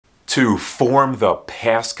To form the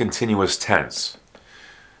past continuous tense,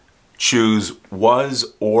 choose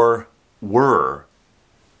was or were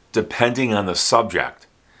depending on the subject,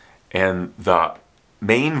 and the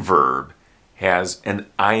main verb has an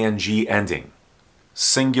ing ending,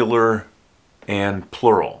 singular and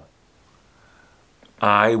plural.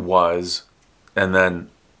 I was, and then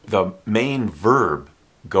the main verb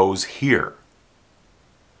goes here.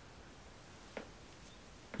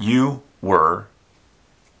 You were,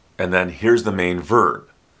 and then here's the main verb.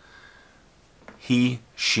 He,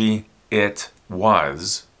 she, it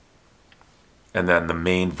was, and then the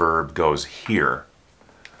main verb goes here.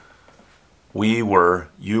 We were,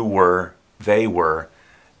 you were, they were,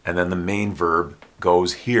 and then the main verb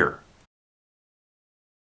goes here.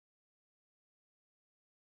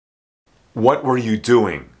 What were you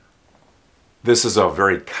doing? This is a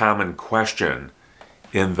very common question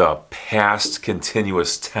in the past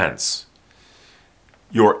continuous tense.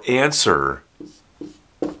 Your answer,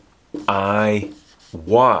 I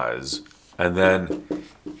was, and then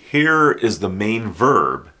here is the main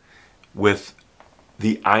verb with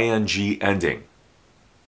the ing ending.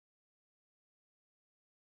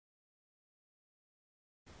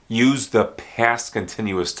 Use the past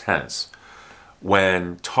continuous tense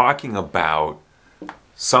when talking about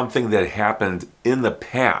something that happened in the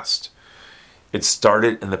past. It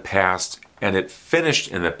started in the past and it finished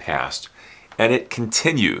in the past and it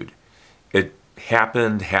continued. It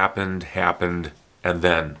happened, and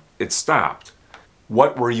then it stopped.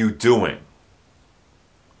 What were you doing?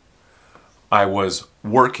 I was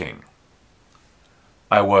working.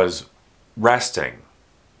 I was resting.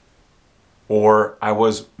 Or I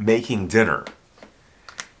was making dinner.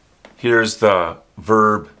 Here's the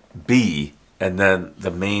verb be, and then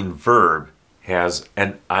the main verb has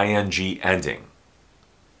an ing ending.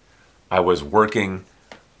 I was working,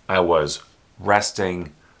 I was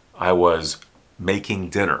resting, I was making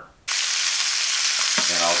dinner.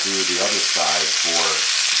 And I'll do the other side for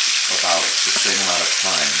about the same amount of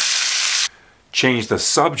time. Change the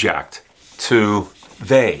subject to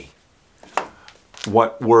they.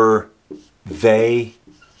 What were they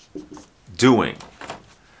doing?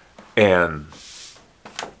 And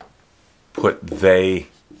put they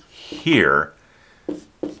here.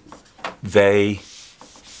 They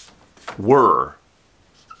were.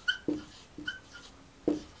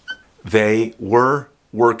 They were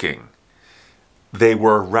working. They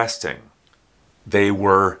were resting. They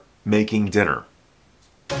were making dinner.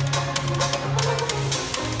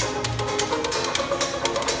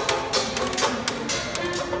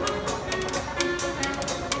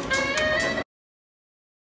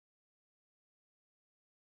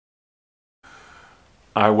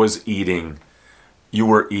 I was eating, you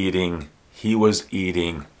were eating, he was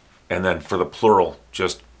eating, and then for the plural,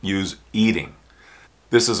 just use eating.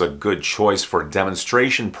 This is a good choice for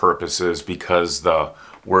demonstration purposes because the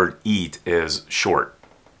word eat is short.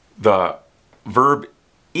 The verb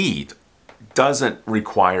eat doesn't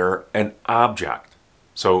require an object,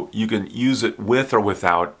 so you can use it with or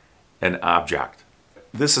without an object.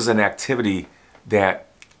 This is an activity that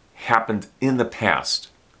happened in the past,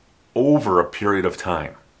 over a period of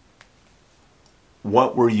time.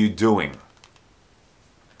 What were you doing?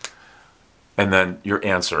 And then your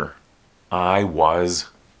answer, I was,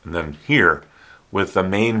 and then here with the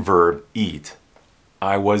main verb eat,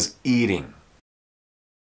 I was eating.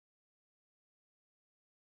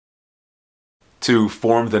 To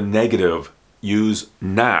form the negative, use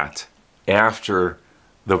not after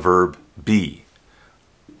the verb be.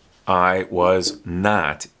 I was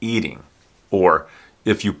not eating. Or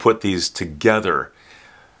if you put these together,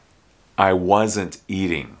 I wasn't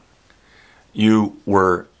eating. You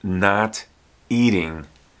were not eating.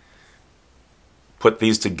 Put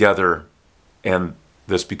these together and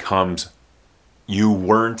this becomes you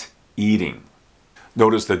weren't eating.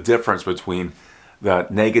 Notice the difference between the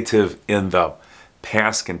negative in the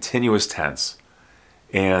past continuous tense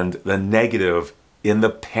and the negative in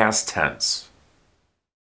the past tense.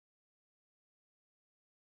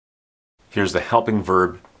 Here's the helping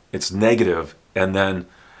verb, it's negative, and then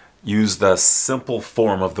use the simple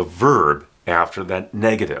form of the verb after that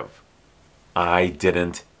negative. I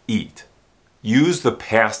didn't eat. Use the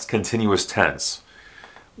past continuous tense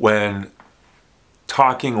when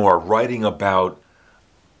talking or writing about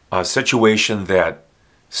a situation that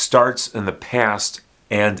starts in the past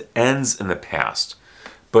and ends in the past,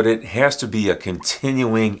 but it has to be a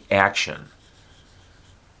continuing action.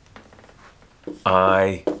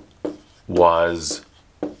 I was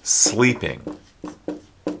sleeping.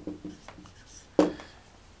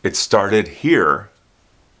 It started here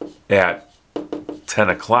at 10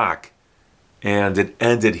 o'clock and it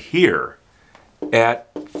ended here at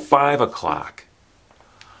 5 o'clock.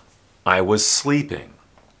 I was sleeping.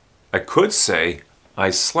 I could say I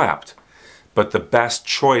slept, but the best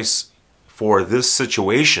choice for this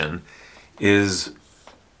situation is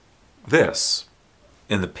this,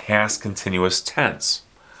 in the past continuous tense.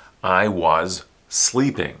 I was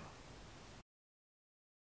sleeping.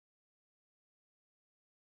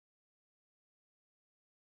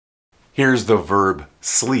 Here's the verb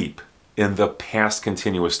sleep in the past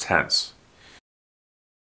continuous tense.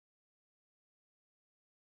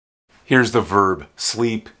 Here's the verb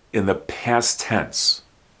sleep in the past tense.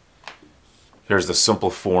 Here's the simple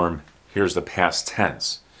form. Here's the past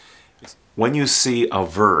tense. When you see a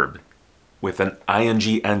verb with an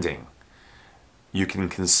ing ending, you can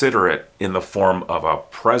consider it in the form of a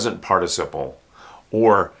present participle,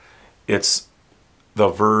 or it's the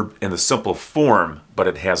verb in the simple form, but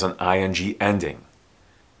it has an ing ending.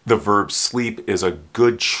 The verb sleep is a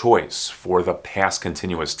good choice for the past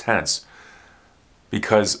continuous tense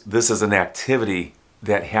because this is an activity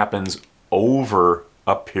that happens over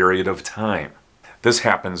a period of time. This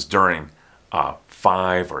happens during a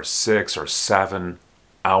 5 or 6 or 7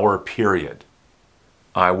 hour period.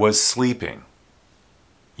 I was sleeping.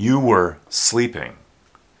 You were sleeping.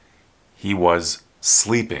 He was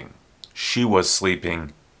sleeping. She was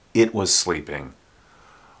sleeping. It was sleeping.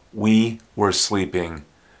 We were sleeping.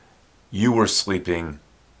 You were sleeping.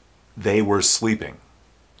 They were sleeping.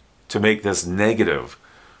 To make this negative,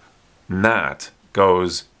 not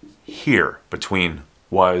goes here between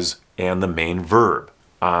was and the main verb.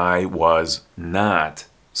 I was not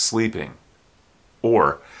sleeping.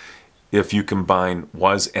 Or if you combine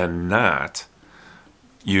was and not,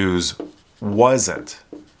 use wasn't.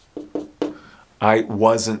 I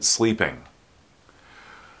wasn't sleeping.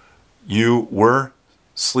 You were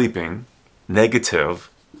sleeping, negative,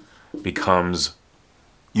 becomes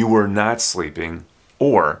you were not sleeping,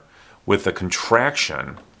 or with the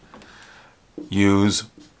contraction, use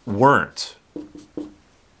weren't.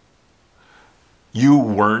 You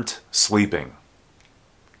weren't sleeping.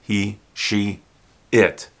 He, she,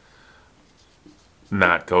 it.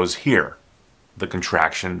 Not goes here. The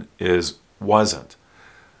contraction is wasn't.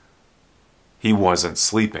 He wasn't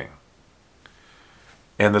sleeping.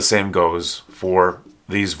 And the same goes for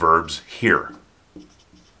these verbs here.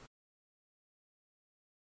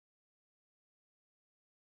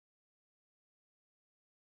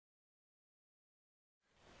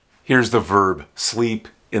 Here's the verb sleep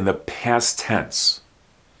in the past tense.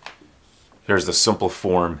 Here's the simple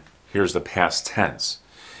form. Here's the past tense.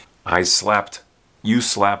 I slept. You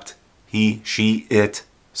slept. He, she, it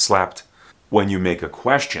slept. When you make a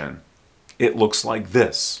question, it looks like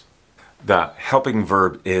this. The helping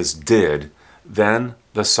verb is did, then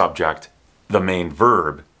the subject, the main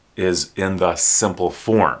verb, is in the simple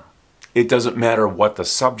form. It doesn't matter what the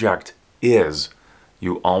subject is,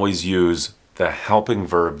 you always use the helping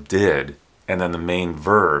verb did, and then the main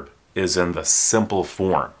verb is in the simple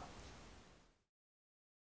form.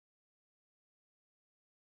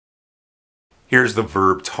 Here's the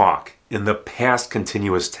verb talk in the past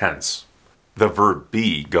continuous tense. The verb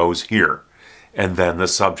be goes here, and then the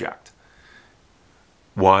subject.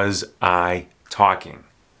 Was I talking?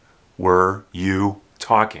 Were you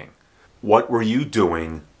talking? What were you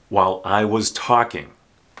doing while I was talking?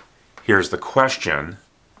 Here's the question.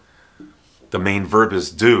 The main verb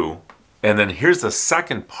is do, and then here's the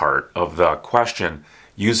second part of the question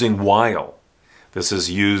using while. This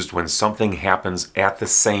is used when something happens at the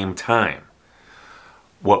same time.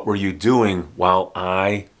 What were you doing while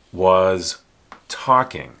I was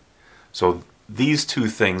talking? So these two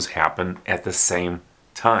things happen at the same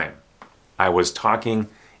time. I was talking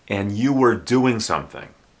and you were doing something.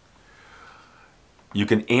 You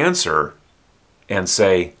can answer and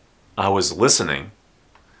say, I was listening,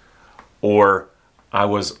 or I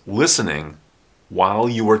was listening while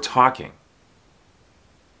you were talking.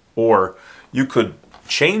 Or you could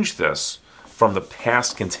change this from the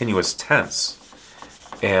past continuous tense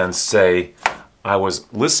and say, I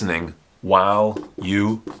was listening while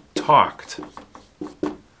you talked.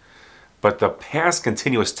 But the past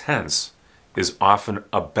continuous tense is often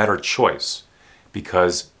a better choice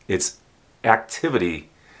because it's activity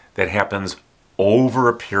that happens over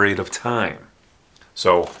a period of time.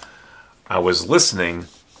 So, I was listening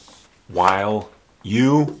while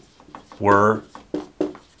you were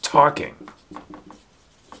talking.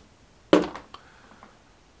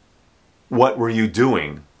 What were you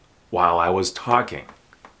doing while I was talking?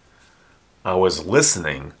 I was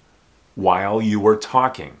listening while you were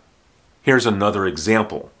talking. Here's another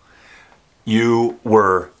example. You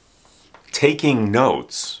were taking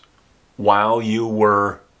notes while you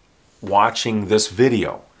were watching this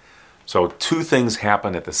video. So two things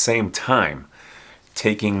happen at the same time.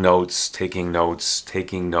 Taking notes, taking notes,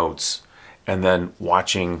 taking notes, and then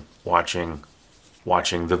watching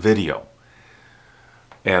the video.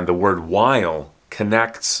 And the word while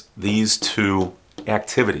connects these two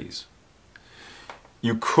activities.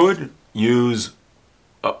 You could use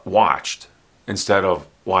watched instead of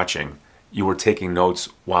watching. You were taking notes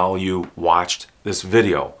while you watched this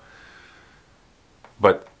video.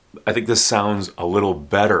 But I think this sounds a little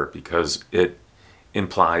better because it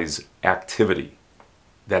implies activity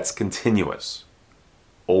that's continuous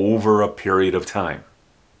over a period of time.